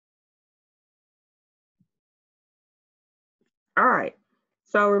All right.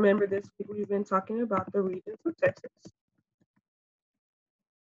 So remember this week we've been talking about the regions of Texas.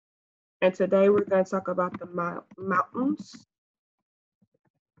 And today we're going to talk about the mountains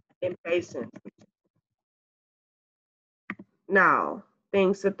and basins. Now,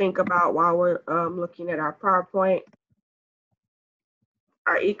 things to think about while we're looking at our PowerPoint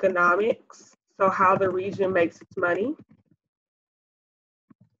are economics, so how the region makes its money,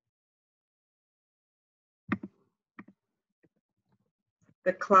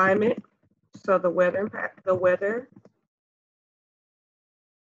 the climate, so the weather impact, the weather,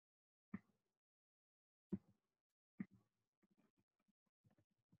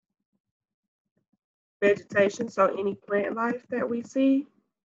 vegetation, so any plant life that we see,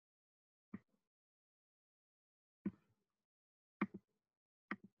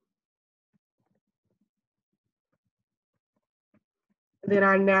 and then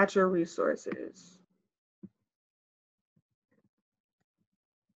our natural resources.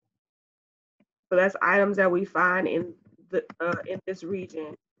 So that's items that we find in this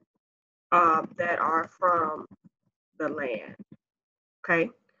region that are from the land. Okay,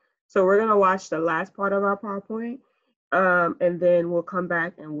 so we're gonna watch the last part of our PowerPoint, and then we'll come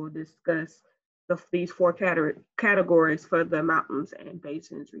back and we'll discuss these four categories for the mountains and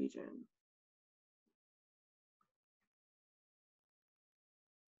basins region.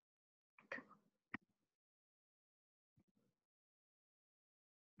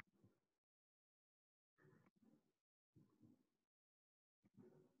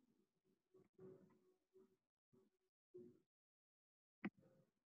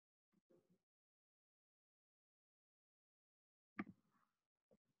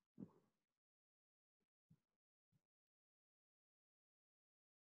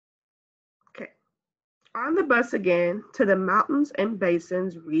 Okay, on the bus again to the mountains and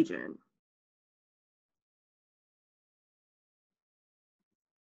basins region.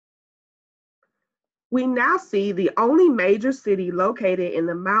 We now see the only major city located in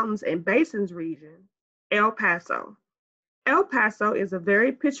the mountains and basins region, El Paso. El Paso is a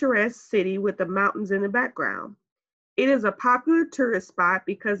very picturesque city with the mountains in the background. It is a popular tourist spot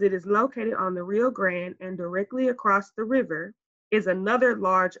because it is located on the Rio Grande and directly across the river is another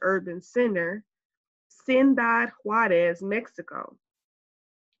large urban center, Ciudad Juarez, Mexico.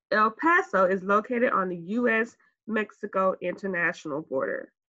 El Paso is located on the US-Mexico international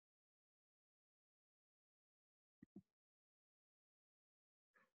border.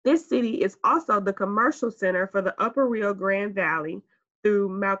 This city is also the commercial center for the upper Rio Grande Valley through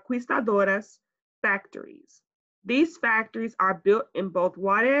Maquistadoras factories. These factories are built in both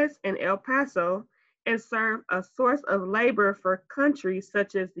Juarez and El Paso and serve a source of labor for countries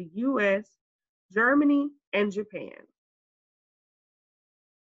such as the US, Germany, and Japan.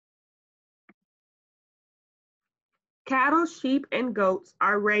 Cattle, sheep, and goats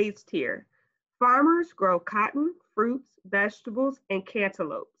are raised here. Farmers grow cotton, fruits, vegetables, and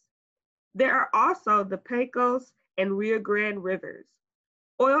cantaloupes. There are also the Pecos and Rio Grande rivers.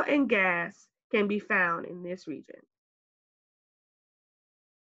 Oil and gas can be found in this region.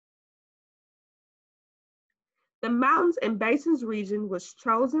 The Mountains and Basins region was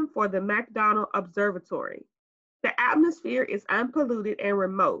chosen for the McDonald Observatory. The atmosphere is unpolluted and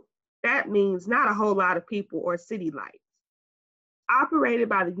remote. That means not a whole lot of people or city lights. Operated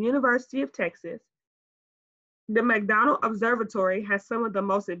by the University of Texas, the McDonald Observatory has some of the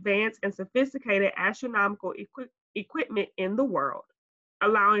most advanced and sophisticated astronomical equipment in the world,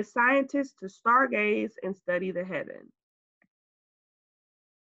 allowing scientists to stargaze and study the heavens.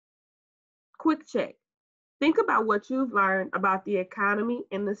 Quick check. Think about what you've learned about the economy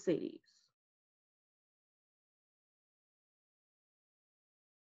in the cities.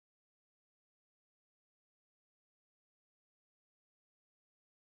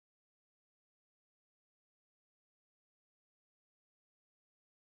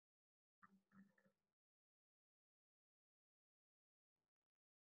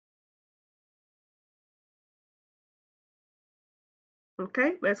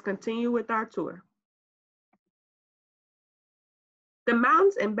 Okay, let's continue with our tour. The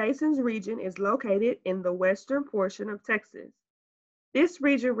Mountains and Basins region is located in the western portion of Texas. This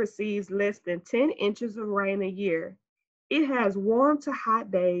region receives less than 10 inches of rain a year. It has warm to hot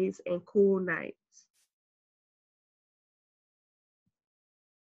days and cool nights.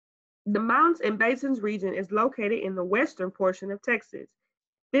 The Mountains and Basins region is located in the western portion of Texas.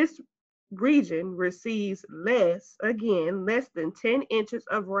 This region receives less than 10 inches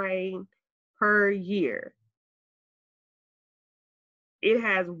of rain per year. It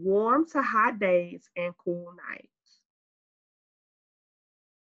has warm to hot days and cool nights.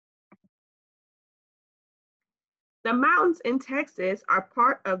 The mountains in Texas are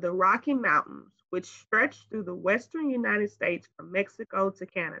part of the Rocky Mountains, which stretch through the western United States from Mexico to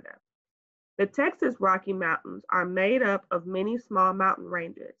Canada. The Texas Rocky Mountains are made up of many small mountain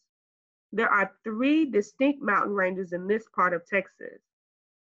ranges. There are three distinct mountain ranges in this part of Texas: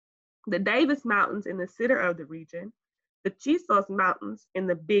 the Davis Mountains in the center of the region, the Chisos Mountains in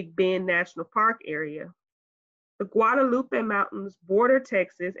the Big Bend National Park area, the Guadalupe Mountains border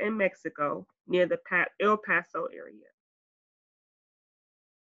Texas and Mexico near the El Paso area.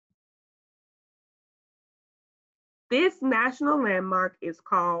 This national landmark is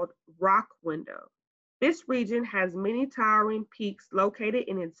called Rock Window. This region has many towering peaks located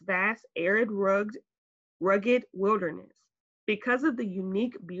in its vast, arid, rugged wilderness. Because of the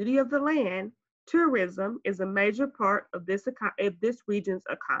unique beauty of the land, tourism is a major part of this region's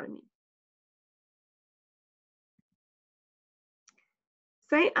economy.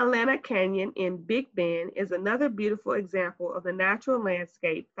 St. Helena Canyon in Big Bend is another beautiful example of the natural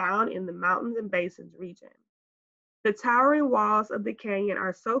landscape found in the Mountains and Basins region. The towering walls of the canyon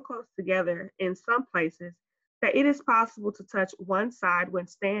are so close together in some places that it is possible to touch one side when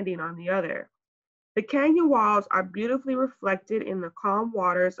standing on the other. The canyon walls are beautifully reflected in the calm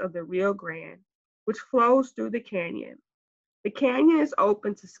waters of the Rio Grande, which flows through the canyon. The canyon is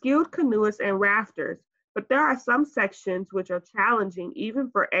open to skilled canoeists and rafters, but there are some sections which are challenging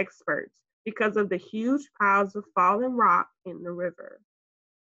even for experts because of the huge piles of fallen rock in the river.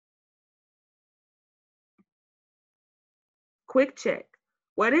 Quick check.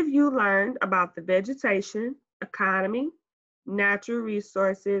 What have you learned about the vegetation, economy, natural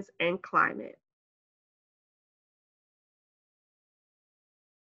resources, and climate?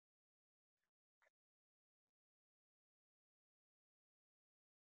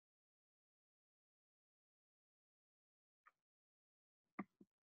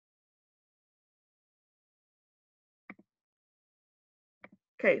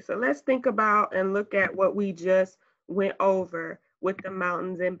 Okay, so let's think about and look at what we just went over with the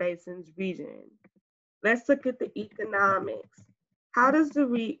mountains and basins region. Let's look at the economics. How does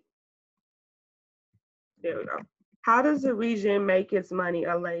the there we go. How does the region make its money,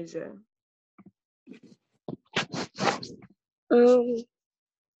 Alasia? By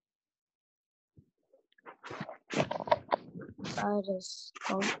the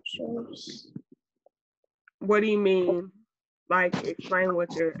sculptures. What do you mean? Like, explain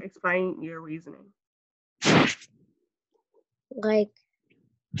your reasoning. Like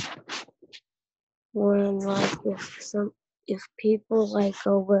when if people like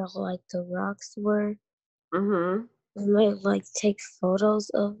go where like the rocks were, they might like take photos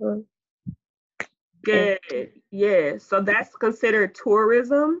of them. Good. Yeah. So that's considered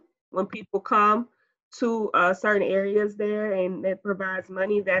tourism when people come to certain areas there and it provides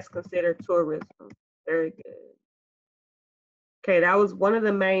money. That's considered tourism. Very good. Okay, that was one of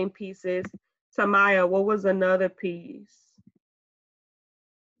the main pieces. Tamaya, what was another piece?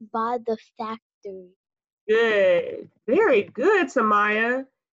 By the factory. Good. Very good, Tamaya.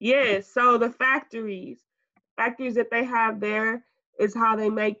 Yes. So the factories that they have there is how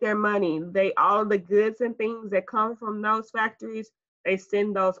they make their money. All the goods and things that come from those factories, they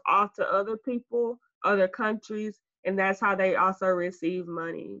send those off to other people, other countries, and that's how they also receive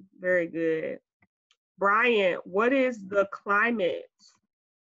money. Very good. Brian, what is the climate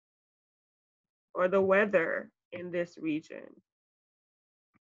or the weather in this region?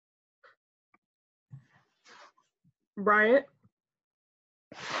 Brian?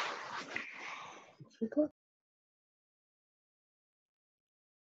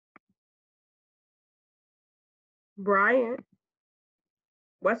 Brian?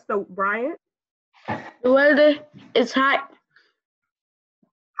 What's the Brian? The weather is hot.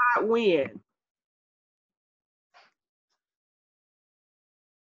 Hot wind.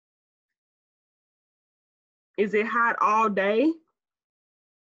 Is it hot all day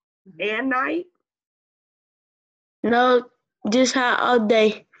and night? No, just hot all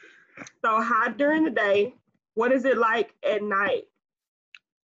day. So hot during the day. What is it like at night?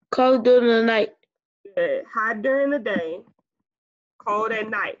 Cold during the night. Good. Hot during the day, cold at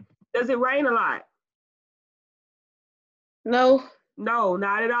night. Does it rain a lot? No. No,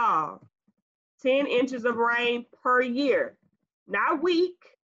 not at all. 10 inches of rain per year. Not week,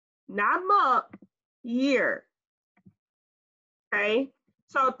 not month, year. Okay,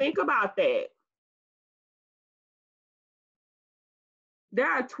 so think about that. There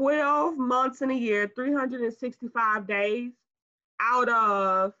are 12 months in a year, 365 days. Out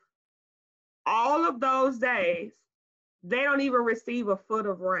of all of those days, they don't even receive a foot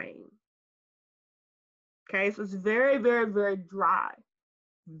of rain. Okay, so it's very, very, very dry.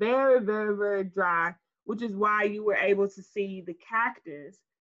 Very, very, very dry, which is why you were able to see the cactus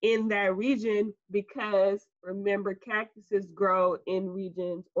in that region, because remember, cactuses grow in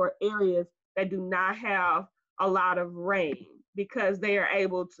regions or areas that do not have a lot of rain because they are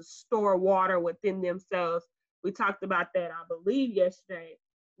able to store water within themselves. We talked about that, I believe, yesterday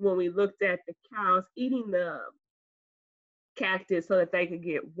when we looked at the cows eating the cactus so that they could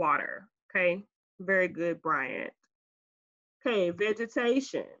get water. Okay, very good, Bryant. Okay,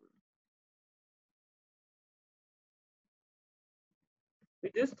 vegetation. We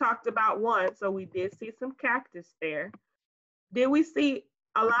just talked about one, so we did see some cactus there. Did we see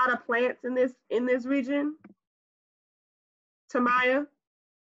a lot of plants in this region, Tamaya?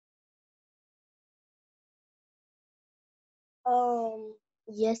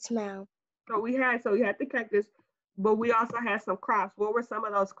 Yes, ma'am. So we had the cactus, but we also had some crops. What were some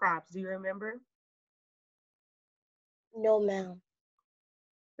of those crops? Do you remember? No, ma'am.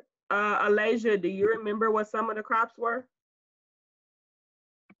 Alasia, do you remember what some of the crops were?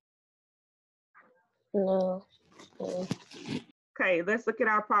 No. Okay, let's look at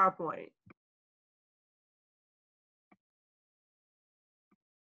our PowerPoint.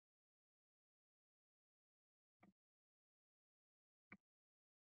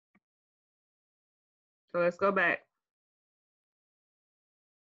 So let's go back.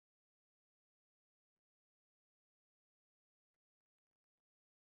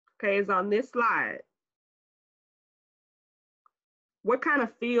 Okay, it's on this slide. What kind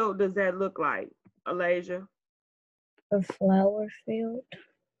of field does that look like, Alasia? A flower field.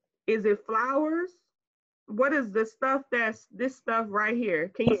 Is it flowers? What is the stuff that's this stuff right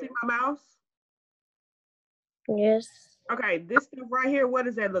here? Can you see my mouse? Yes. Okay, this stuff right here, what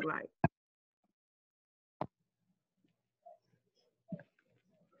does that look like?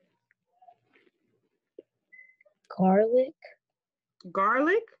 Garlic.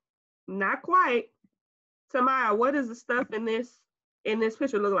 Garlic? Not quite. Tamaya, what does the stuff in this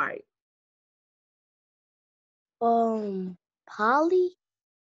picture look like? Polly.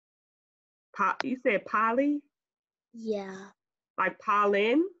 You said poly? Yeah. Like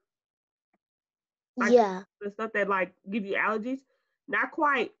pollen? Like yeah. the stuff that like give you allergies? Not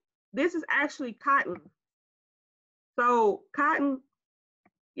quite. This is actually cotton. So cotton,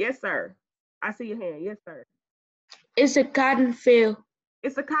 yes, sir. I see your hand. Yes, sir. It's a cotton field.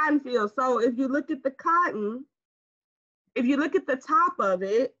 It's a cotton field. So if you look at the cotton, if you look at the top of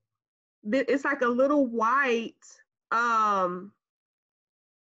it, it's like a little white,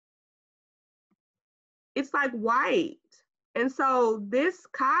 it's like white. And so this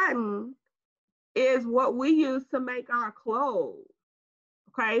cotton is what we use to make our clothes.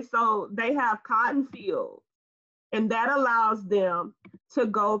 Okay, so they have cotton fields, and that allows them to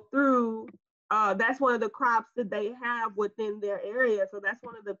go through. That's one of the crops that they have within their area. So that's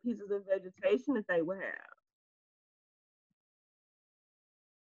one of the pieces of vegetation that they would have.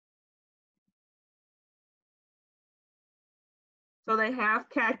 So they have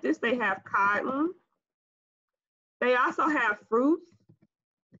cactus, they have cotton. They also have fruits,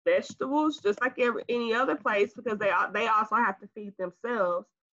 vegetables, just like any other place, because they also have to feed themselves.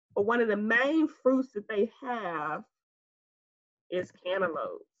 But one of the main fruits that they have is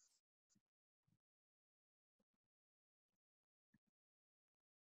cantaloupes.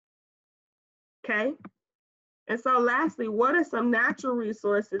 Okay. And so lastly, what are some natural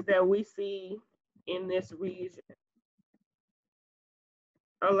resources that we see in this region?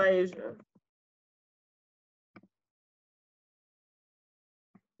 Alasia.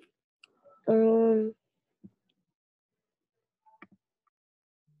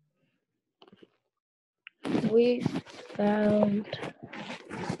 We found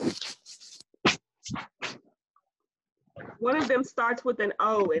one of them starts with an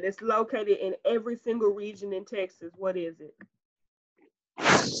O and it's located in every single region in Texas. What is it?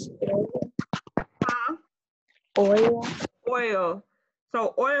 Huh? oil. Oil.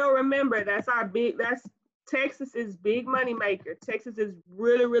 So oil, remember, that's Texas's big money maker. Texas is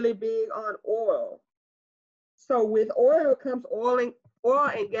really, really big on oil. So with oil comes oil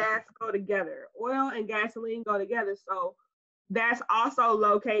and gas go together. Oil and gasoline go together. So that's also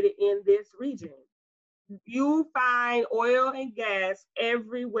located in this region. You find oil and gas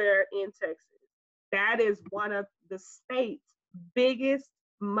everywhere in Texas. That is one of the state's biggest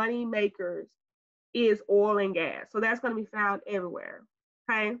money makers is oil and gas. So that's going to be found everywhere.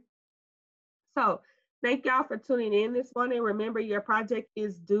 Okay. So thank y'all for tuning in this morning. Remember, your project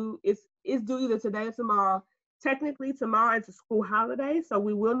is due either today or tomorrow. Technically, tomorrow is a school holiday, so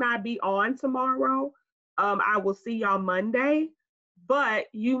we will not be on tomorrow. I will see y'all Monday, but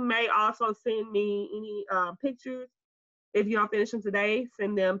you may also send me any pictures If you don't finish them today,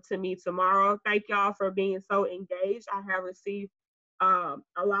 send them to me tomorrow. Thank y'all for being so engaged. I have received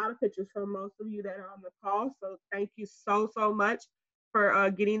a lot of pictures from most of you that are on the call. So thank you so much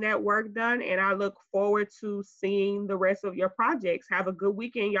for getting that work done. And I look forward to seeing the rest of your projects. Have a good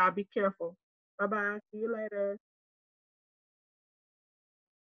weekend, y'all. Be careful. Bye bye. See you later.